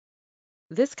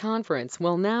This conference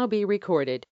will now be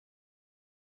recorded.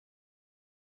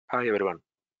 Hi everyone.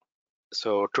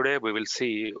 So today we will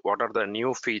see what are the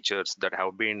new features that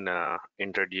have been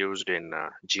introduced in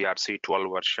GRC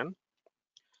 12 version.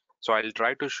 So I'll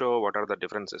try to show what are the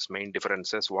differences, main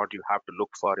differences, what you have to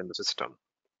look for in the system.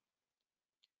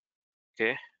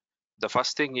 Okay. The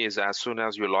first thing is as soon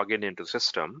as you log in into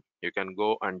system, you can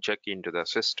go and check into the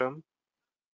system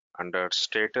under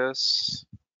status.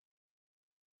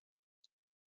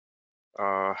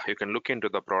 You can look into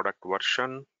the product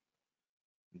version.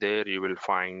 There you will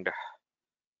find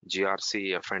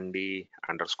GRC FND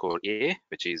underscore A,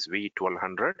 which is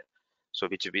V1200. So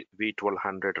which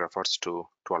V1200 refers to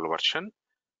 12 version,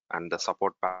 and the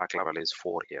support pack level is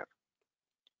 4 here.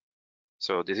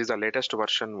 So this is the latest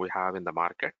version we have in the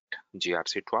market,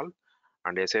 GRC 12,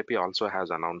 and SAP also has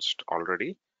announced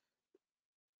already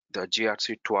the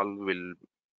GRC 12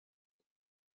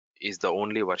 is the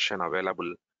only version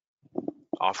available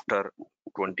after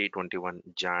 2021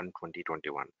 Jan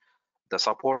 2021. The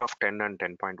support of 10 and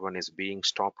 10.1 is being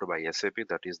stopped by SAP.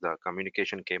 That is, the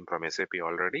communication came from SAP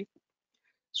already.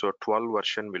 So 12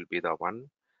 version will be the one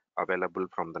available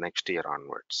from the next year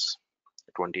onwards,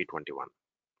 2021.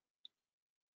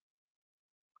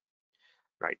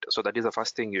 Right. So that is the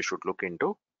first thing you should look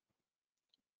into.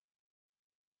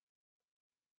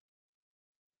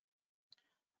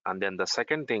 And then the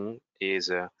second thing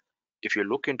is if you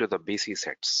look into the BC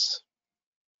sets,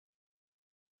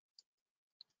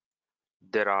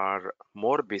 there are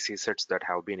more BC sets that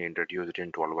have been introduced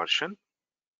in 12 version.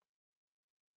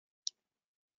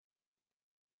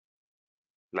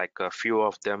 Like a few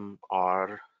of them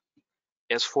are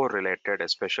S4 related,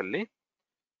 especially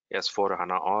S4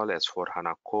 HANA All, S4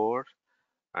 HANA Core,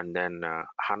 and then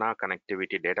HANA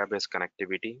connectivity, database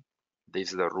connectivity.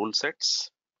 These are the rule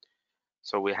sets.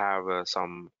 So we have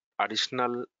some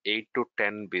additional 8 to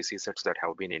 10 BC sets that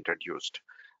have been introduced,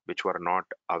 which were not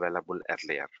available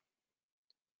earlier.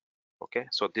 Okay,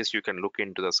 so this you can look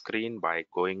into the screen by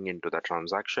going into the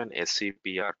transaction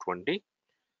SCPR20.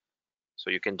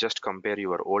 So you can just compare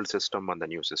your old system and the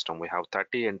new system. We have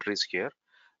 30 entries here,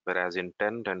 whereas in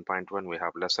 10.1 we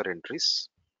have lesser entries.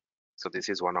 So this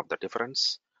is one of the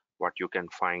difference. What you can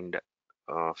find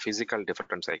physical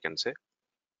difference, I can say.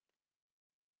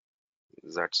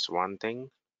 That's one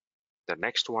thing. The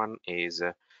next one is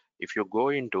if you go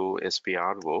into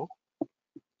SPRO,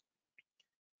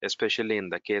 especially in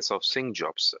the case of sync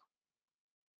jobs,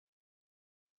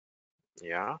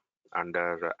 yeah,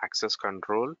 under access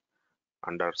control,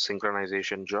 under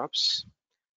synchronization jobs,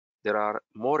 there are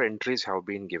more entries have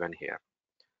been given here.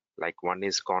 Like one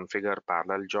is configure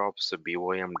parallel jobs,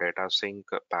 BOM data sync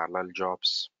parallel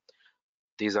jobs.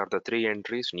 These are the 3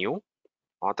 entries new.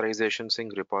 Authorization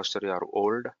sync repository are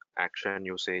old. Action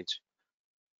usage,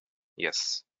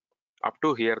 yes. Up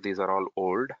to here, these are all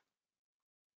old.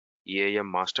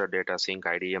 EAM master data sync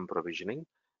IDM provisioning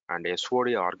and SOD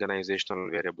organizational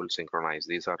variable synchronize.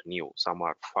 These are new. Some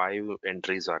are 5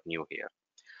 entries are new here.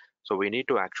 So we need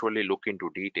to actually look into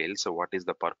details. So what is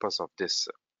the purpose of this?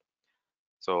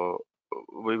 So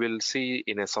we will see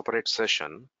in a separate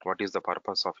session what is the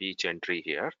purpose of each entry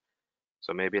here.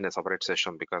 So maybe in a separate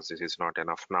session, because this is not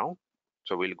enough now.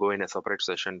 So we'll go in a separate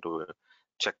session to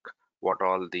check what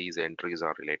all these entries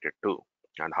are related to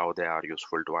and how they are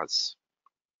useful to us.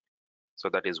 So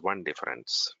that is one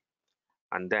difference.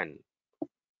 And then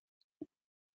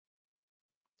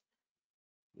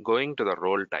going to the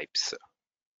role types.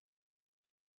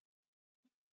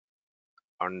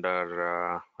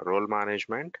 Under role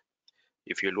management,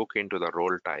 if you look into the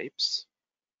role types,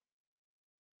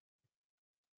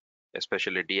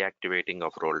 especially deactivating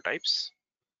of role types.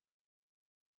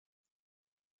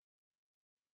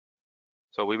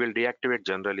 So we will deactivate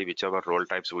generally whichever role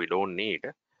types we don't need.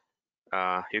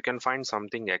 You can find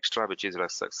something extra which is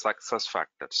success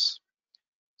factors.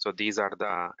 So these are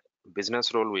the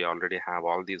business role we already have,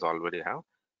 all these already have.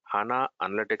 HANA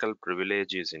analytical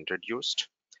privilege is introduced.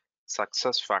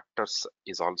 Success factors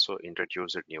is also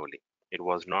introduced newly. It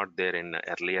was not there in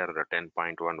earlier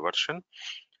 10.1 version.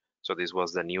 So this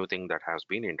was the new thing that has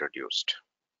been introduced.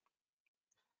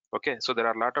 Okay, so there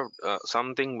are a lot of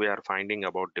something we are finding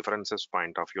about differences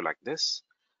point of view like this.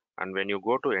 And when you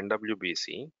go to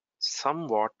NWBC,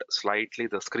 somewhat slightly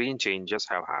the screen changes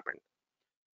have happened.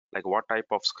 Like what type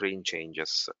of screen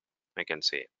changes I can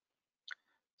say?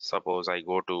 Suppose I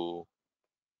go to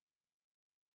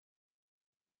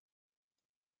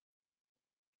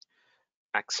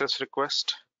access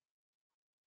request.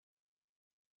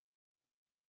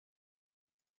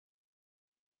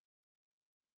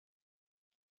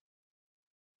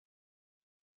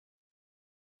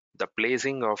 The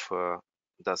placing of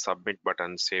the submit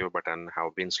button, save button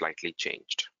have been slightly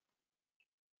changed.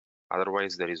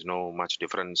 Otherwise, there is no much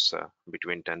difference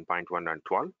between 10.1 and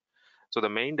 12. So the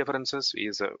main differences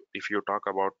is if you talk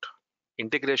about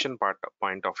integration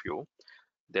point of view,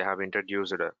 they have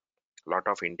introduced a lot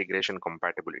of integration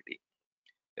compatibility,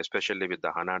 especially with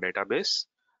the HANA database,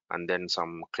 and then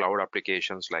some cloud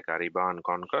applications like Ariba and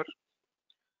Concur,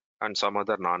 and some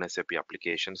other non-SAP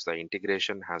applications. The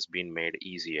integration has been made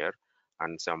easier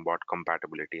and somewhat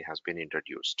compatibility has been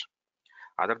introduced.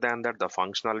 Other than that, the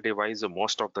functionality wise,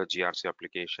 most of the GRC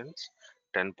applications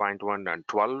 10.1 and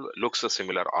 12 looks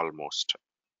similar almost.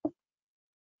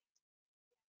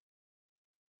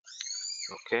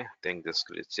 Okay, I think this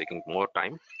is taking more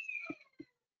time.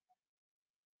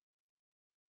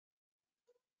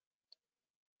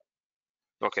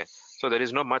 Okay, so there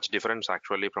is no much difference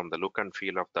actually from the look and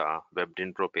feel of the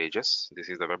WebDynPro pages. This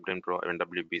is the WebDynPro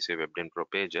NWBC WebDynPro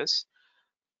pages.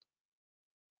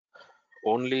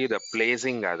 Only the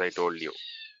placing, as I told you.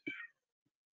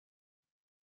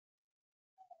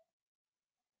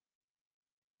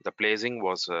 The placing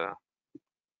was okay.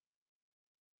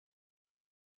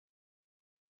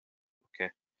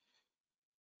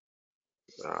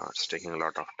 It's taking a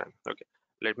lot of time. Okay,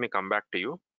 let me come back to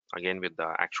you again with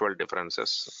the actual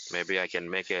differences. Maybe I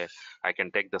can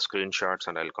take the screenshots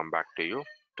and I'll come back to you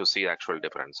to see actual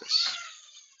differences.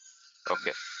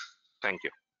 Okay, thank you.